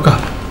make a talker.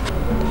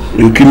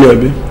 You kill me,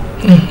 Abi?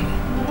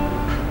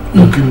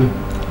 You kill me.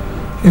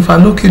 If I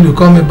no kill you,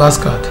 call me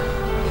bastard.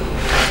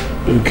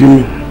 You kill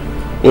me.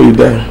 When you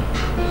die.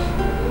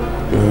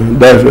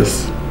 Die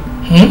first.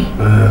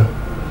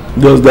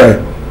 Just die.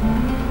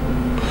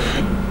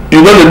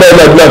 You want to die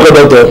like black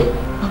doctor?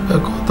 I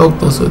beg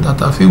doctor so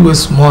that I feel way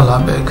small,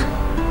 I beg. I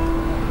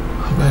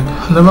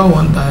never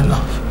want to die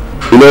now.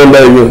 You never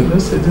die again?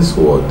 Let's say this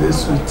word,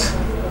 this sweet.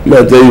 May I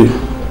tell you,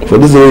 for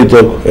this way you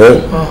talk,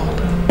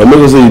 I'm not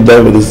going to say you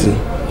die for this thing.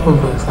 Oh,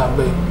 vex, I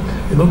beg.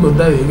 You don't go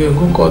die again,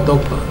 go call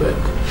doctor, I beg.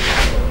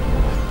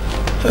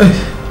 Hey.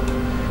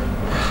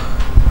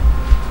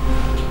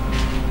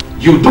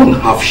 You don't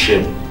have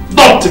shame.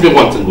 Not even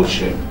one single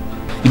shame.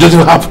 You don't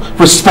even have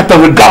respect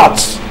and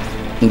regards.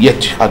 And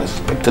yet you had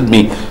expected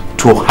me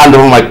to hand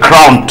over my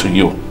crown to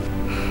you.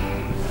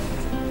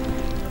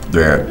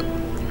 Dad,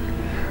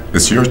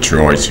 it's your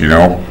choice, you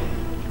know?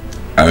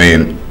 I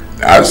mean,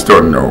 I just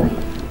don't know.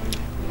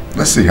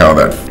 Let's see how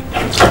that...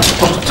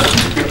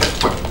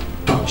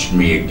 Touch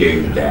me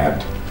again,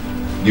 Dad.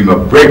 Give me a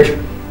break.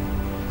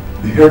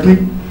 You heard me?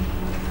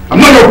 I'm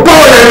not your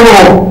boy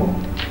anymore!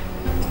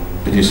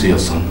 Did you see your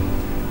son?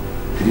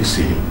 Did you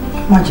see him?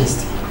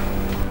 Majesty,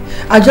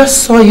 I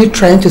just saw you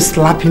trying to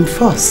slap him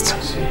first.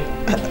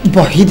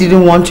 But he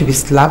didn't want to be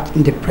slapped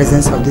in the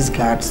presence of these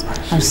guards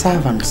and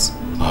servants.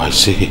 Oh, I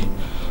see.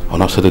 I'll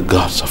not say the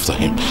guards after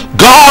him.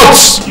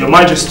 Guards! Your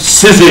Majesty.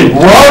 Seize him!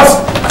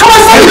 What? Come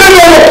on,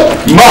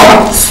 stop!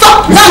 Mom!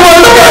 Stop!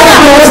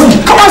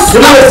 Come on,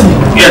 stop!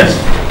 Yes.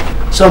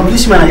 Some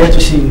policemen are here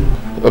to see you.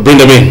 Bring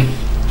them in.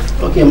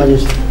 Okay,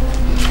 Majesty.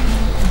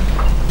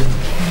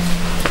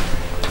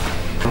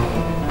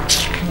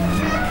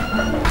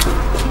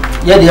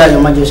 Yeah, they are,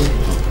 Your Majesty.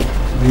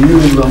 May you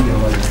live long, Your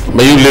Majesty.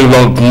 May you live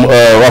long,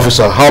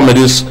 officer. How may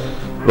this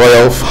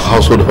royal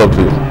household help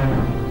you?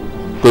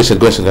 Go inside,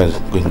 guys.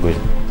 Go in.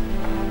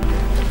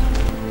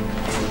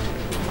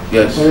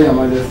 Yes. Sorry, Your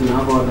Majesty,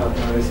 how about that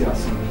arrest your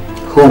son?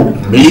 Who?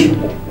 Me?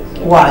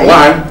 Why?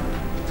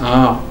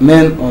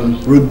 Men on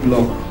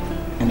roadblock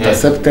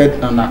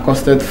intercepted and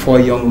accosted 4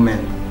 young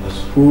men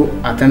who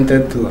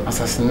attempted to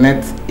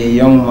assassinate a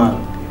young man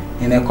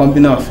in a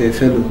company of a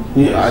fellow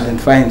who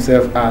identified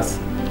himself as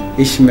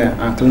Ishmael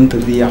and claimed to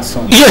be your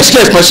son. Yes,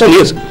 my son,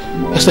 yes.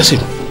 Yes, that's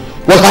him.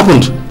 What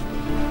happened?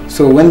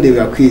 So when they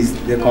were quizzed,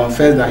 they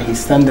confessed that he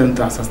sent them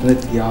to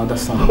assassinate their other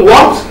son.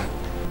 What?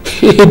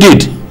 He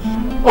did.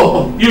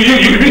 Oh, you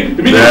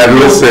Dad,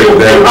 listen,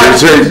 Dad,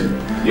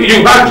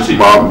 you had to see.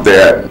 Mom,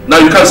 Dad. Now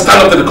you can't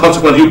stand up to the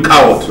consequence, you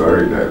coward.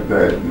 Sorry, Dad,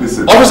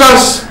 listen.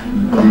 Officers!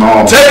 Come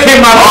on. Take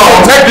him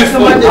out. Take this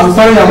fool. I'm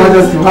sorry, Your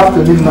Majesty, you have to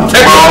leave now.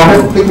 Take him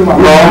out. Take him out.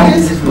 Mom,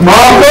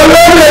 don't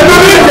let me do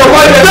this, Your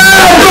Majesty.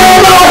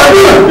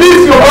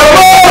 Please, Your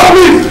Majesty.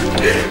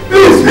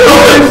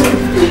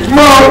 Please,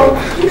 Mom.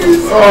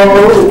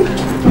 Oh.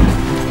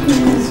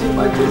 Please, Your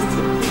Majesty.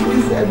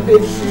 Please, I beg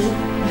you.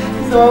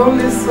 He's our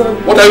only son.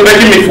 What are you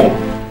begging me for?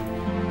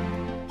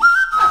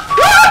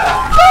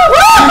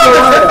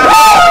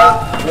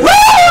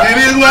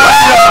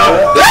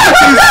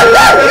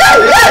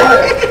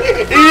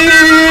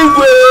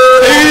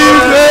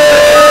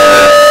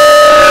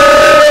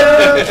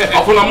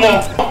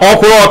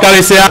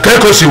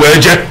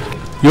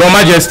 Your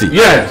Majesty,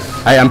 yes,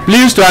 I am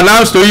pleased to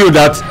announce to you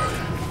that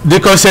the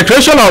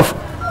consecration of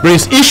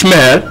Prince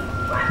Ishmael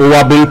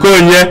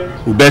Uwabunkeonye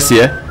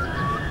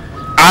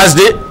as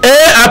the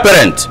heir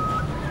apparent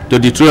to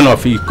the throne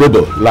of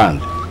Ikobo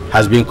land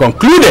has been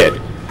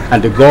concluded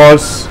and the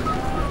gods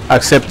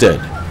accepted.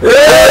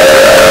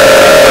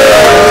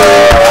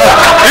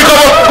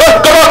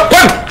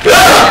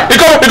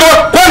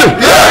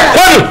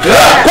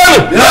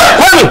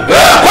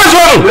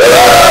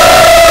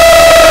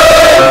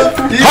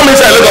 Come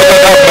inside, look at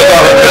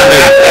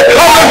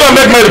come and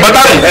make money, but I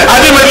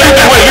didn't make it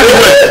away.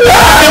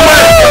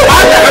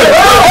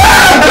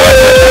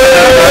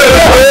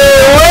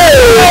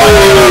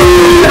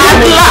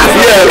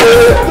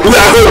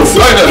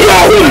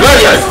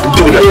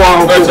 We are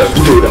home.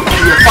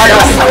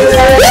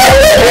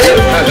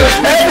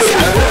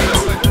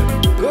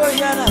 Go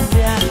here and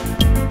there,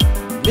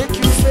 make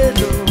you fail.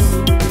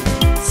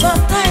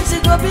 Sometimes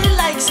it go be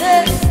like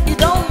say it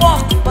don't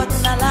work, but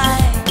na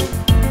lie.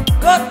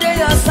 God dey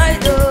your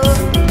side, oh.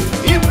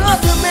 If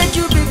God to make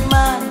you big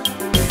man,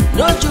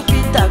 no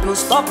Jupiter go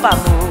stop am,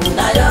 oh.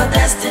 Now your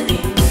destiny,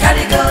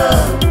 carry go.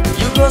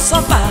 You go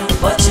suffer,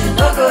 but you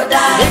no go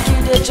die. Make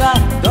you dey try,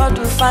 God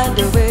will find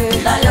a way.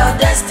 Now your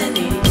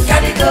destiny,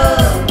 carry go.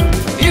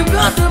 If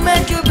God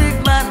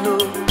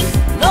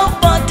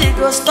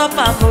go stop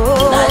am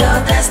oh. Now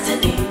your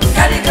destiny,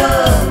 carry go.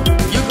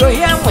 You go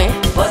hear me,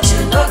 but you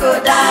no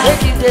go die.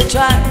 Make you dey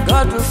try,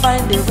 God will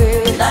find a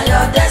way. Now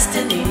your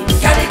destiny,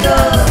 carry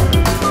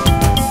go.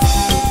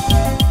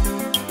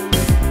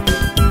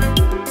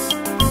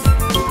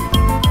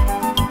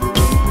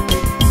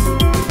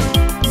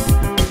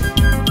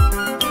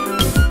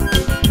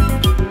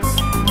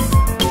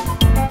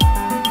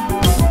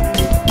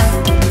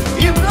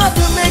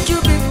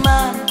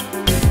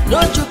 No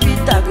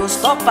Jupiter go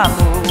stop am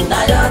oh.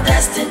 Now your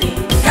destiny,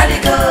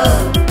 carry go.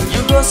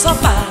 You go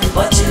suffer,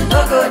 but you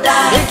no go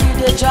die. Make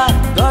you dey try,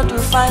 God will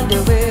find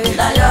a way.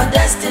 Now your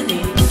destiny.